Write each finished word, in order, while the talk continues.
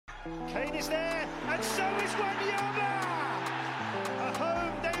Kane is there, and so is Wanyama! A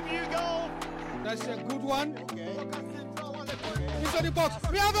home debut goal. That's a good one. Inside the box.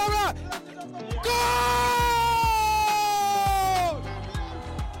 We have a goal!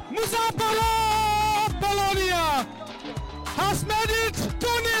 Musa Polonia has made it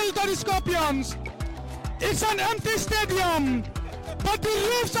 2-0 to the Scorpions. It's an empty stadium, but the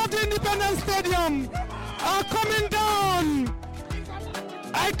roofs of the Independence Stadium are coming down.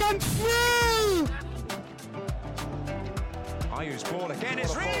 I can feel. Ayu's ball again.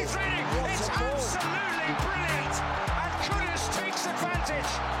 It's really thrilling. It's absolutely brilliant. And Kudus takes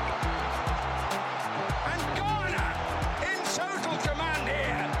advantage. And Ghana in total command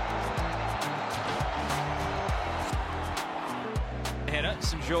here. Header,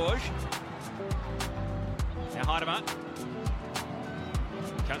 St. George. Now Heidemann.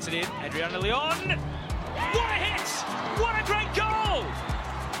 Cuts it in. Adriana Leon. What a hit! What a great goal!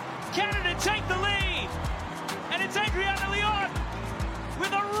 Canada take the lead. And it's Adriana Leon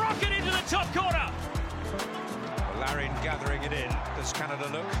with a rocket into the top corner. Larin gathering it in. Does Canada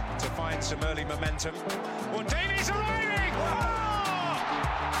look to find some early momentum? Well, Davies arriving!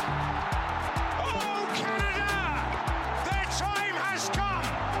 Oh, Canada! Their time has come!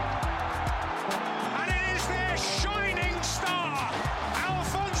 And it is their shining star,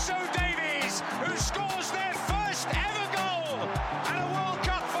 Alphonso Davies, who scores their first ever goal at a World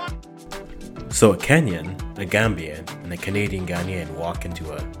Cup final. So a Kenyan, a Gambian, and a Canadian Ghanaian walk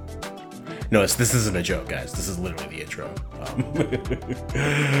into a... No, this isn't a joke, guys. This is literally the intro.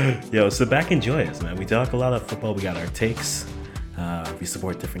 Yo, so back enjoy us, man. We talk a lot of football. We got our takes. We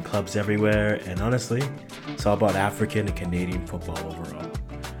support different clubs everywhere. And honestly, it's all about African and Canadian football overall.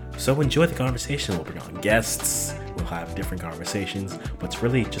 So enjoy the conversation. We'll bring on guests. We'll have different conversations. But it's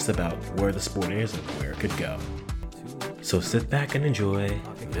really just about where the sport is and where it could go. So sit back and enjoy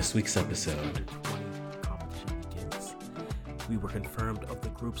this week's episode. We were confirmed of the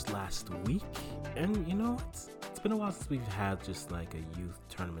groups last week, and you know, it's been a while since we've had just like a youth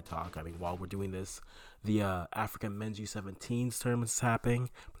tournament talk. I mean, while we're doing this, the African men's U17s tournament is happening.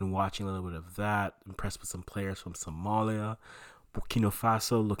 Been watching a little bit of that. Impressed with some players from Somalia, Burkina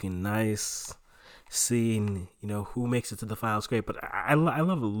Faso, looking nice. Seeing, you know, who makes it to the finals, great. But I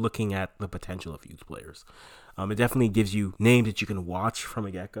love looking at the potential of youth players. It definitely gives you names that you can watch from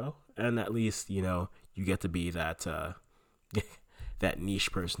a get-go, and at least, you know, you get to be that that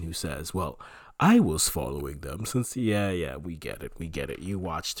niche person who says, well, I was following them since, yeah, we get it. You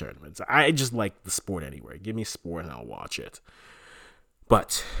watch tournaments. I just like the sport anyway. Give me sport and I'll watch it.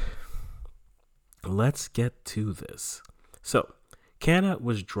 But let's get to this. So Canada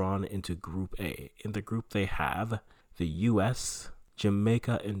was drawn into Group A. In the group, they have the U.S.,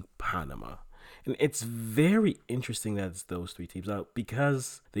 Jamaica, and Panama. And it's very interesting that it's those three teams out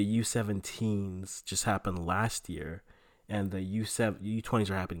because the U17s just happened last year and the U20s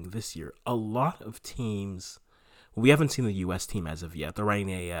are happening this year. A lot of teams, we haven't seen the U.S. team as of yet. They're running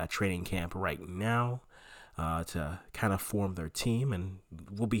a training camp right now to kind of form their team, and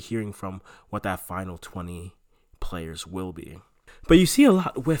we'll be hearing from what that final 20 players will be. But you see a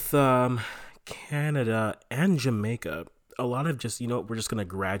lot with Canada and Jamaica, a lot of just, you know, we're just going to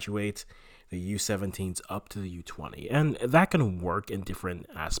graduate the U17s up to the U20. And that can work in different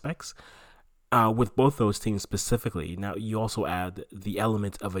aspects. With both those teams specifically, now you also add the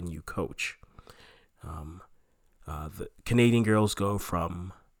element of a new coach. The Canadian girls go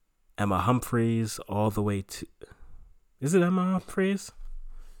from Emma Humphreys all the way to... Is it Emma Humphreys?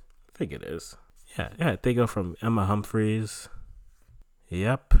 I think it is. Yeah, they go from Emma Humphreys...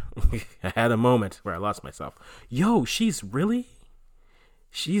 Yep. I had a moment where I lost myself. Yo, she's really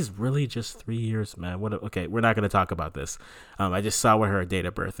just 3 years, man. Okay, we're not going to talk about this. I just saw what her date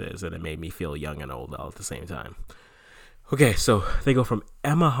of birth is, and it made me feel young and old all at the same time. Okay, so they go from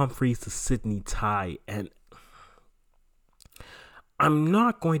Emma Humphreys to Sydney Tai, and I'm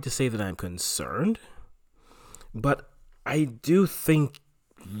not going to say that I'm concerned, but I do think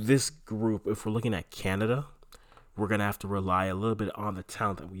this group, if we're looking at Canada, we're going to have to rely a little bit on the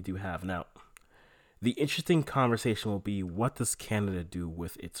talent that we do have. Now, the interesting conversation will be, what does Canada do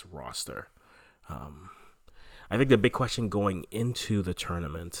with its roster? I think the big question going into the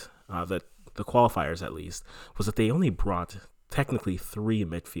tournament, the qualifiers at least, was that they only brought technically 3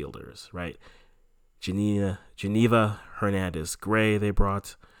 midfielders, right? Geneva Hernandez-Gray they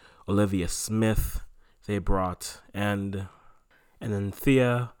brought, Olivia Smith they brought, and then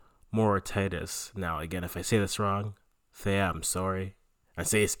Thea Moratitis. Now, again, if I say this wrong, Thea, I'm sorry. I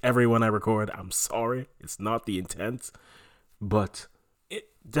say this every one I record. I'm sorry. It's not the intent. But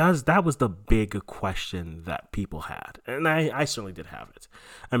that was the big question that people had. And I certainly did have it.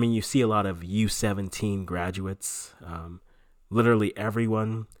 I mean, you see a lot of U17 graduates, literally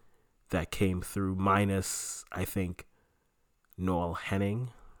everyone that came through, minus, I think, Noel Henning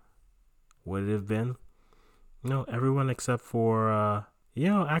would it have been. No, everyone except for,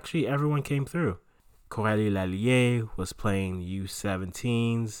 actually everyone came through. Coralie Lallier was playing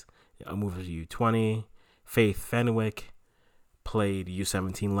U17s, moved to U20. Faith Fenwick played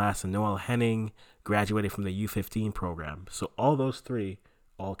U17 last, and Noel Henning graduated from the U15 program. So all those three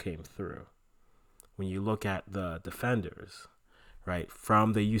all came through. When you look at the defenders, right,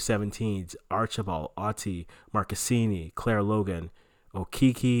 from the U17s, Archibald, Otti, Marcassini, Claire Logan,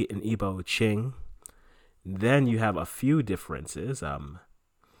 Okiki, and Ibo Ching. Then you have a few differences.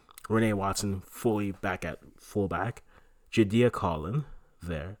 Renee Watson fully back at fullback, Jadea Collin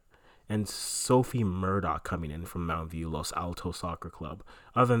there, and Sophie Murdoch coming in from Mount View Los Altos Soccer Club.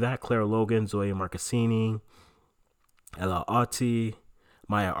 Other than that, Claire Logan, Zoe Marcassini, Ella Otti,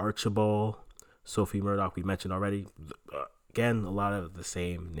 Maya Archibald, Sophie Murdoch, we mentioned already. Again, a lot of the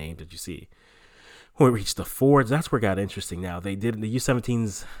same names that you see. When we reached the forwards, that's where it got interesting now. The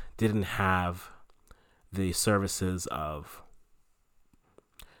U17s didn't have the services of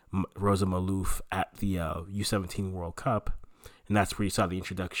Rosa Malouf at the U17 World Cup, and that's where you saw the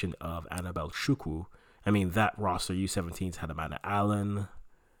introduction of Annabelle Chukwu. I mean, that roster, U17s, had Amanda Allen.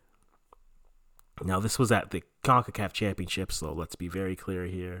 Now, this was at the CONCACAF Championship, so let's be very clear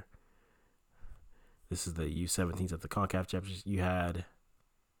here. This is the U17s at the CONCACAF Championship. You had...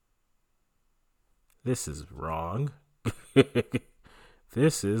 This is wrong.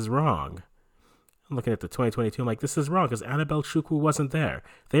 This is wrong. I'm looking at the 2022. I'm like, this is wrong because Annabelle Chukwu wasn't there.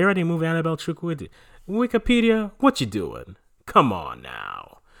 They already moved Annabelle Chukwu into Wikipedia. What you doing? Come on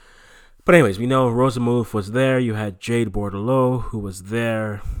now. But anyways, we know Rosa Malouf was there. You had Jade Bordelot, who was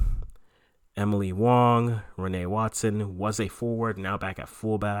there. Emily Wong, Renee Watson was a forward, now back at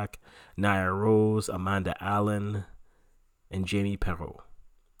fullback. Nia Rose, Amanda Allen, and Jamie Perrault.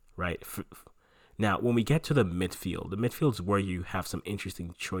 Right? Now, when we get to the midfield's where you have some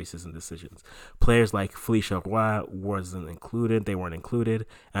interesting choices and decisions. Players like Felicia Roy wasn't included. They weren't included.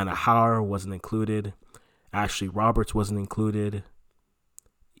 Anna Hauer wasn't included. Ashley Roberts wasn't included.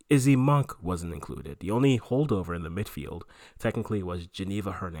 Izzy Monk wasn't included. The only holdover in the midfield technically was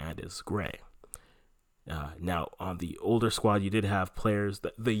Geneva Hernandez-Gray. Now, on the older squad, you did have players,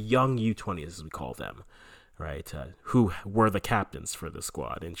 the young U20s, as we call them, right, who were the captains for the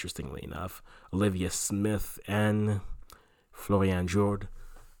squad, interestingly enough. Olivia Smith and Florian Jourdain.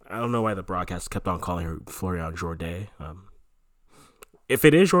 I don't know why the broadcast kept on calling her Florian Jourdain. If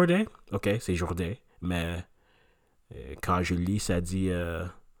it is Jourdain, okay, c'est Jourdain. Mais quand je lis, ça dit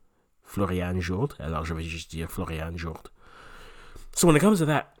Florian Jourdain. Alors, je vais juste dire Florian Jourdain. So when it comes to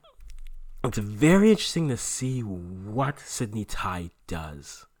that, it's very interesting to see what Sydney Tai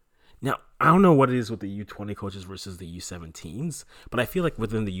does. Now, I don't know what it is with the U20 coaches versus the U17s, but I feel like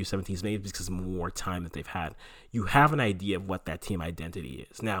within the U17s, maybe because more time that they've had, you have an idea of what that team identity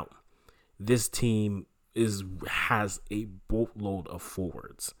is. Now, this team has a boatload of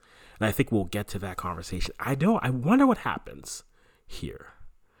forwards, and I think we'll get to that conversation. I wonder what happens here,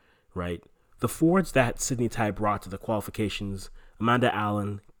 right? The forwards that Sydney Tai brought to the qualifications, Amanda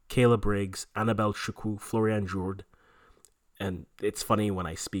Allen, Kayla Briggs, Annabelle Chukwu, Florian Jourdain. And it's funny when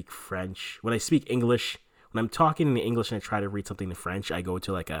I speak English, when I'm talking in English and I try to read something in French, I go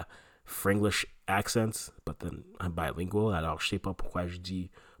to like a Frenglish accent, but then I'm bilingual. Alors, je sais pas pourquoi je dis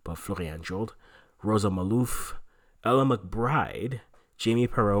pas Florian Jourdain, Rosa Malouf, Ella McBride, Jamie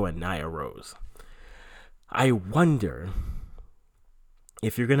Perrault, and Nia Rose. I wonder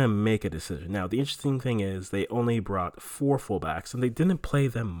if you're going to make a decision. Now, the interesting thing is they only brought 4 fullbacks, and they didn't play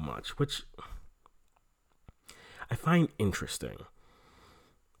them much, which I find interesting.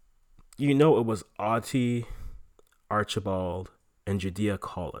 You know, it was Otti, Archibald, and Jadea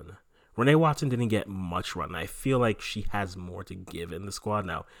Collin. Renee Watson didn't get much run. I feel like she has more to give in the squad.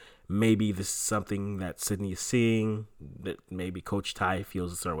 Now, maybe this is something that Sydney is seeing, that maybe Coach Tai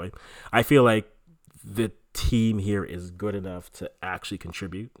feels a certain way. I feel like the team here is good enough to actually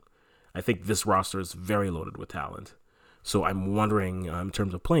contribute. I think this roster is very loaded with talent. So I'm wondering, in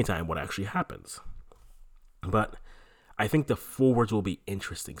terms of playing time, what actually happens. But I think the forwards will be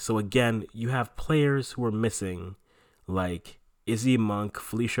interesting. So again, you have players who are missing, like Izzy Monk,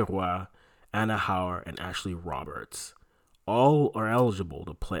 Felicia Roy, Anna Hauer, and Ashley Roberts. All are eligible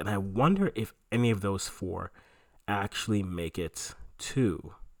to play. And I wonder if any of those 4 actually make it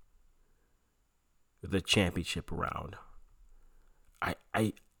to the championship round.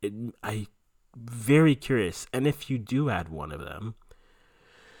 I very curious. And if you do add one of them,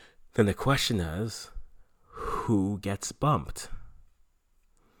 then the question is, who gets bumped?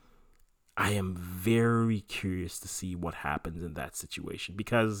 I am very curious to see what happens in that situation,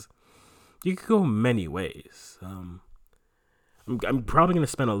 because you could go many ways. I'm probably going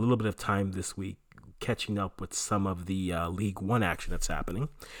to spend a little bit of time this week catching up with some of the League One action that's happening,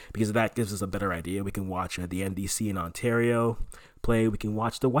 because that gives us a better idea. We can watch the NDC in Ontario play. We can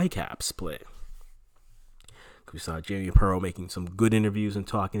watch the Whitecaps play. We saw Jamie Perreault making some good interviews and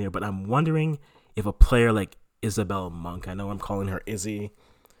talking there, but I'm wondering if a player like Isabelle Monk, I know I'm calling her Izzy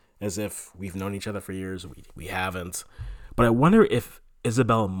as if we've known each other for years. We haven't. But I wonder if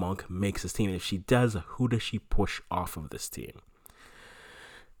Isabelle Monk makes this team, and if she does, who does she push off of this team?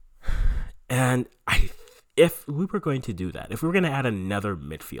 And if we were going to do that, if we were going to add another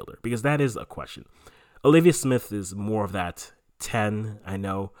midfielder, because that is a question. Olivia Smith is more of that 10. I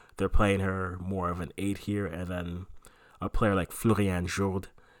know they're playing her more of an 8 here, and then a player like Floriane Jourde,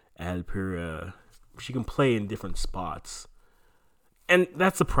 she can play in different spots. And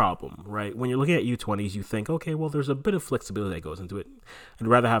that's the problem, right? When you're looking at U20s, you think, okay, well, there's a bit of flexibility that goes into it. I'd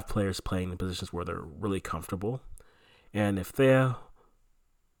rather have players playing in positions where they're really comfortable. And if their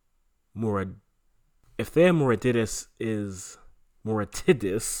Moratidis is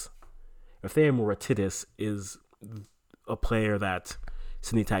a player that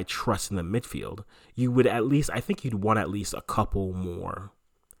Sydney Tide trusts in the midfield, you'd want at least a couple more,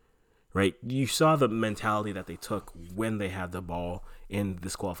 right? You saw the mentality that they took when they had the ball in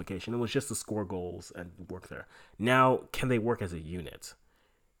this qualification. It was just to score goals and work there. Now, can they work as a unit?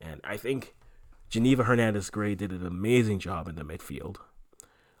 And I think Geneva Hernandez-Gray did an amazing job in the midfield.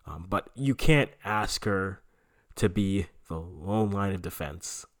 But you can't ask her to be the lone line of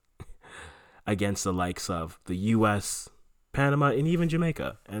defense against the likes of the U.S., Panama, and even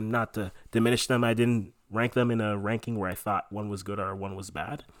Jamaica. And not to diminish them, I didn't rank them in a ranking where I thought one was good or one was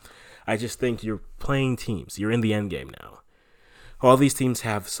bad. I just think you're playing teams. You're in the end game now. All these teams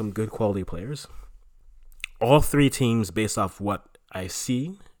have some good quality players. All three teams, based off what I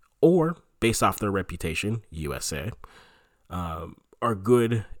see, or based off their reputation, USA, are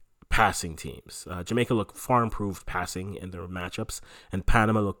good passing teams. Jamaica look far improved passing in their matchups, and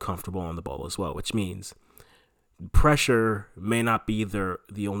Panama look comfortable on the ball as well, which means pressure may not be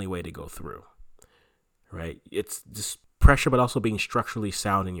the only way to go through, right? It's just pressure, but also being structurally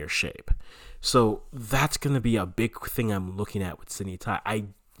sound in your shape. So that's going to be a big thing I'm looking at with Sydney Tide.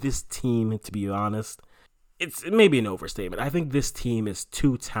 This team, to be honest, it may be an overstatement. I think this team is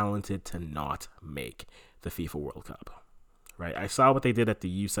too talented to not make the FIFA World Cup. Right, I saw what they did at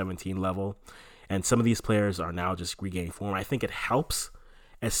the U17 level, and some of these players are now just regaining form. I think it helps,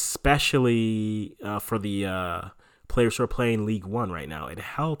 especially for the players who are playing League One right now. It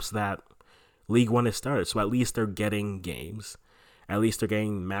helps that League One has started, so at least they're getting games, at least they're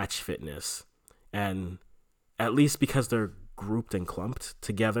getting match fitness, and at least because they're grouped and clumped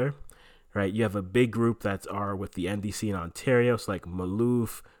together, right? You have a big group that are with the NDC in Ontario, so like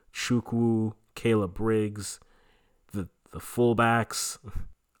Malouf, Chukwu, Kayla Briggs. The fullbacks,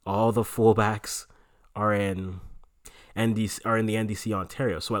 all the fullbacks are in the NDC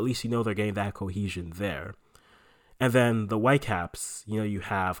Ontario. So at least they're getting that cohesion there. And then the Whitecaps, you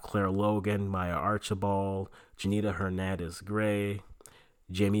have Claire Logan, Maya Archibald, Janita Hernandez-Gray,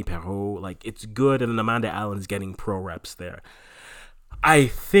 Jamie Perreault. Like, it's good, and then Amanda Allen's getting pro reps there. I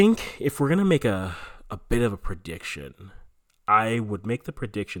think if we're going to make a bit of a prediction, I would make the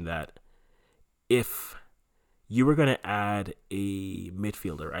prediction that if you were going to add a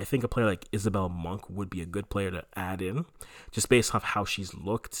midfielder, I think a player like Isabelle Monk would be a good player to add in, just based off how she's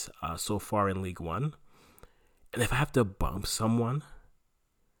looked so far in League One. And if I have to bump someone,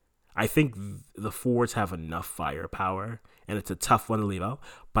 I think the forwards have enough firepower, and it's a tough one to leave out.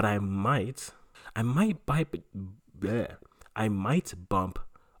 But I might bump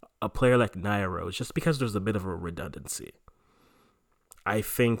a player like Nia Rose, just because there's a bit of a redundancy. I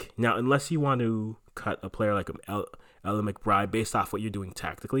think, now, unless you want to cut a player like Ella McBride based off what you're doing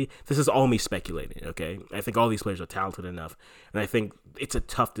tactically, this is all me speculating, okay? I think all these players are talented enough, and I think it's a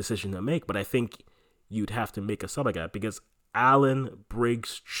tough decision to make, but I think you'd have to make a sub like that, because Allen,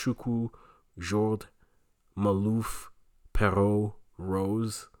 Briggs, Chukwu, Jourde, Malouf, Perreault,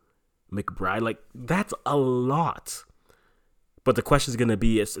 Rose, McBride, like, that's a lot. But the question is going to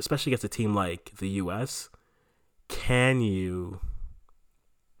be, especially against a team like the U.S., can you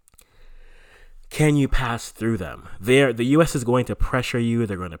pass through them? The U.S. is going to pressure you.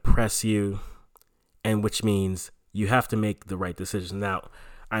 They're going to press you, and which means you have to make the right decision. Now,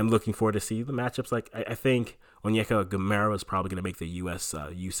 I'm looking forward to see the matchups. Like, I think Onyeka Gamera is probably going to make the U.S.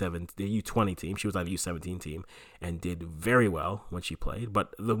 the U20 team. She was on the U17 team and did very well when she played.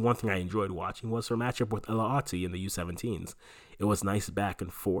 But the one thing I enjoyed watching was her matchup with Elaati in the U17s. It was nice back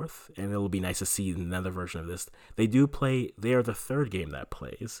and forth, and it'll be nice to see another version of this. They are the third game that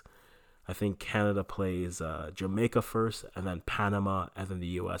plays. I think Canada plays Jamaica first, and then Panama, and then the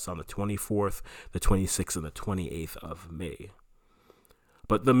U.S. on the 24th, the 26th, and the 28th of May.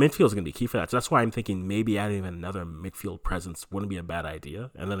 But the midfield is going to be key for that. So that's why I'm thinking maybe adding another midfield presence wouldn't be a bad idea.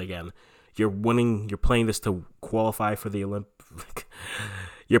 And then again, you're playing this to qualify for the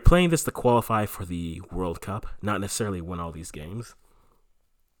You're playing this to qualify for the World Cup, not necessarily win all these games.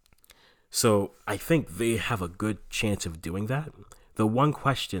 So I think they have a good chance of doing that. The one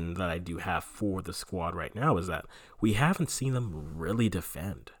question that I do have for the squad right now is that we haven't seen them really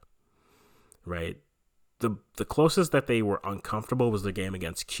defend, right? The closest that they were uncomfortable was the game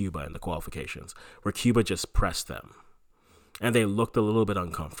against Cuba in the qualifications, where Cuba just pressed them, and they looked a little bit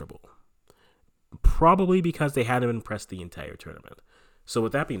uncomfortable, probably because they hadn't been pressed the entire tournament. So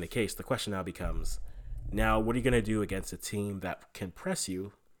with that being the case, the question now becomes, now what are you going to do against a team that can press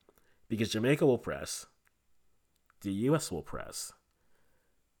you? Because Jamaica will press, the U.S. will press,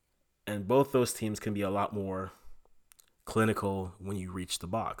 and both those teams can be a lot more clinical when you reach the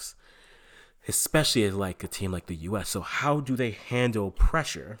box, especially like a team like the U.S. So how do they handle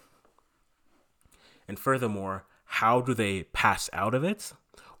pressure? And furthermore, how do they pass out of it?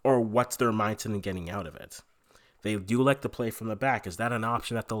 Or what's their mindset in getting out of it? They do like to play from the back. Is that an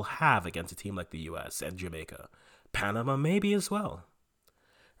option that they'll have against a team like the U.S. and Jamaica? Panama maybe as well,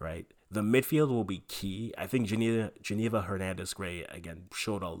 right? The midfield will be key. I think Geneva Hernandez-Gray, again,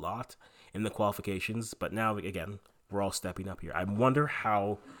 showed a lot in the qualifications. But now, again, we're all stepping up here. I wonder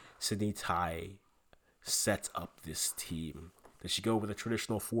how Sydney Tai sets up this team. Does she go with a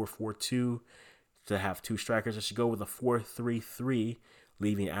traditional 4-4-2 to have two strikers? Does she go with a 4-3-3,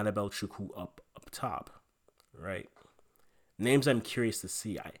 leaving Annabelle Chukwu up top? Right. Names I'm curious to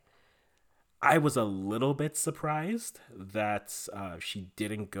see. I was a little bit surprised that she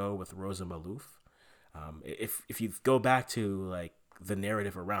didn't go with Rosa Malouf. If you go back to like the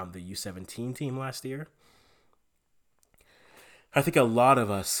narrative around the U17 team last year, I think a lot of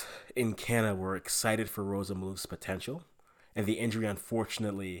us in Canada were excited for Rosa Malouf's potential, and the injury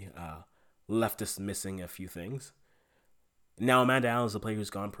unfortunately left us missing a few things. Now Amanda Allen is a player who's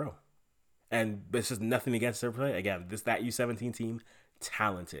gone pro. And this is nothing against her play. Again, that U17 team,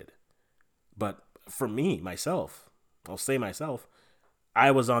 talented. But for me, myself, I'll say myself,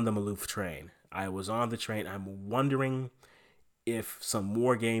 I was on the Malouf train. I was on the train. I'm wondering if some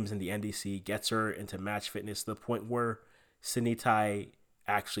more games in the NDC gets her into match fitness to the point where Sydney Tai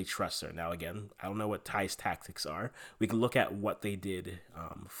actually trusts her. Now, again, I don't know what Tai's tactics are. We can look at what they did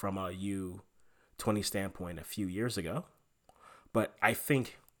from a U20 standpoint a few years ago. But I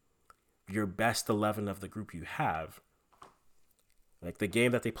think your best 11 of the group you have, like the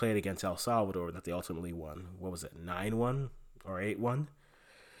game that they played against El Salvador that they ultimately won, what was it, 9-1 or 8-1?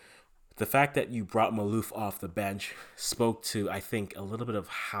 The fact that you brought Malouf off the bench spoke to, I think, a little bit of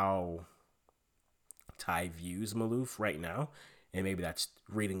how Tai views Malouf right now, and maybe that's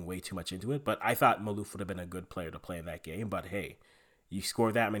reading way too much into it, but I thought Malouf would have been a good player to play in that game, but hey, you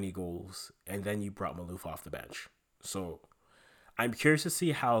scored that many goals, and then you brought Malouf off the bench. So I'm curious to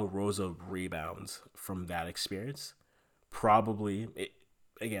see how Rosa rebounds from that experience. Probably,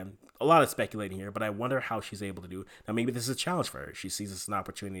 again, a lot of speculating here, but I wonder how she's able to do. Now, maybe this is a challenge for her. She sees this as an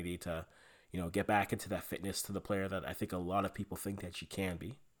opportunity to, get back into that fitness to the player that I think a lot of people think that she can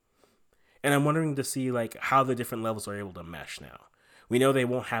be. And I'm wondering to see like how the different levels are able to mesh now. We know they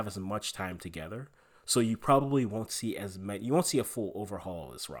won't have as much time together, so you probably won't see as many. You won't see a full overhaul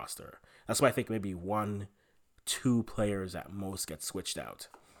of this roster. That's why I think maybe 1-2 players at most get switched out.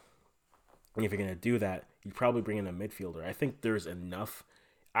 And if you're going to do that, you probably bring in a midfielder. I think there's enough.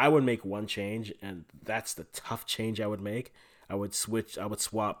 I would make one change, and that's the tough change I would make. I would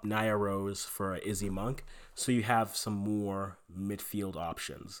swap Nia Rose for Izzy Monk, so you have some more midfield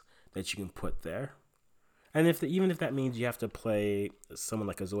options that you can put there. And even if that means you have to play someone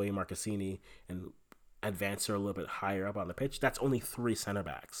like a Zoe Marcassini and advance her a little bit higher up on the pitch, that's only 3 center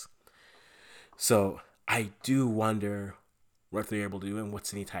backs. So I do wonder what they're able to do and what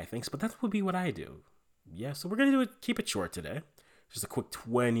Sydney Tai thinks, but that would be what I do. Yeah, so we're going to keep it short today. Just a quick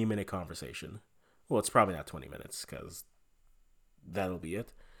 20-minute conversation. Well, it's probably not 20 minutes because that'll be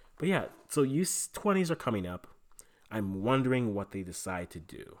it. But yeah, so U20s are coming up. I'm wondering what they decide to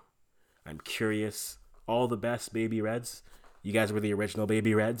do. I'm curious. All the best, Baby Reds. You guys were the original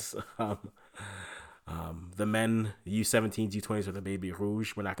Baby Reds. The men, U17s, U20s are the baby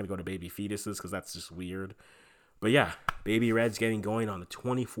rouge. We're not going to go to baby fetuses because that's just weird. But yeah, Baby Red's getting going on the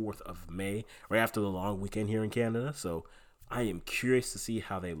 24th of May, right after the long weekend here in Canada. So I am curious to see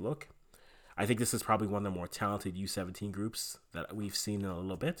how they look. I think this is probably one of the more talented U17 groups that we've seen in a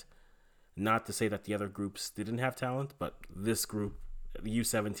little bit. Not to say that the other groups didn't have talent, but this group, the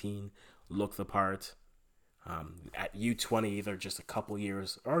U17, look the part. At U20, they're just a couple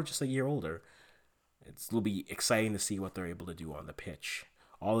years or just a year older. It'll be exciting to see what they're able to do on the pitch.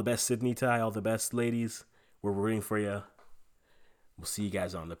 All the best, Sydney Ty. All the best, ladies. We're rooting for you. We'll see you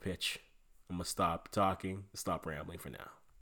guys on the pitch. I'm going to stop talking, stop rambling for now.